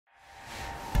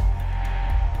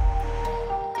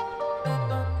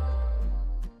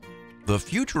The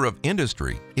future of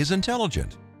industry is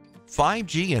intelligent.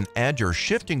 5G and Edge are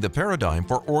shifting the paradigm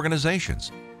for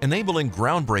organizations, enabling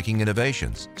groundbreaking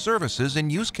innovations, services,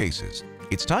 and use cases.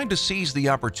 It's time to seize the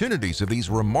opportunities of these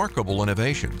remarkable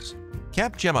innovations.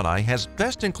 Capgemini has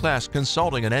best-in-class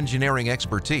consulting and engineering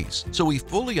expertise, so we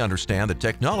fully understand the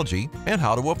technology and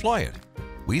how to apply it.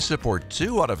 We support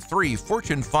 2 out of 3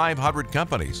 Fortune 500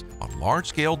 companies on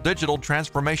large-scale digital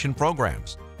transformation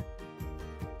programs.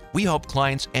 We help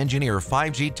clients engineer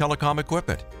 5G telecom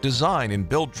equipment, design and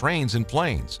build trains and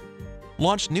planes,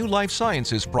 launch new life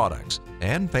sciences products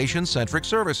and patient-centric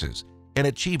services, and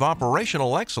achieve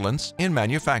operational excellence in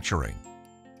manufacturing.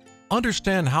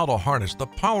 Understand how to harness the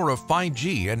power of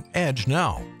 5G and Edge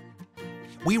now.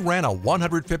 We ran a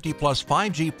 150-plus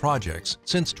 5G projects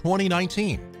since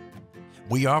 2019.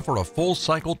 We offer a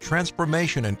full-cycle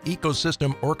transformation and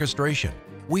ecosystem orchestration.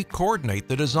 We coordinate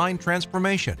the design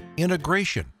transformation,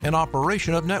 integration, and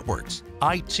operation of networks,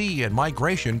 IT, and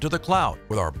migration to the cloud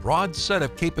with our broad set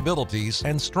of capabilities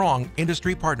and strong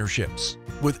industry partnerships.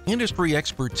 With industry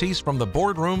expertise from the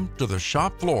boardroom to the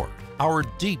shop floor, our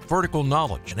deep vertical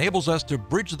knowledge enables us to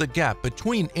bridge the gap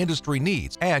between industry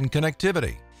needs and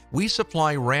connectivity. We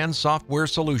supply RAN software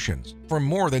solutions for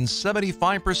more than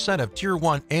 75% of Tier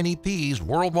 1 NEPs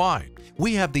worldwide.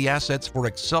 We have the assets for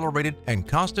accelerated and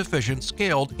cost-efficient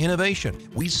scaled innovation.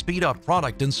 We speed up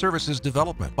product and services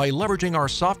development by leveraging our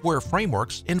software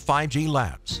frameworks in 5G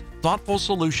labs. Thoughtful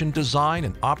solution design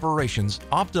and operations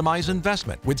optimize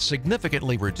investment with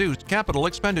significantly reduced capital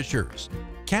expenditures.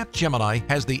 Capgemini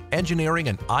has the engineering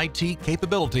and IT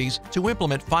capabilities to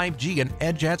implement 5G and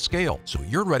Edge at scale, so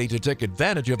you're ready to take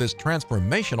advantage of this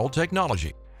transformational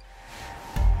technology.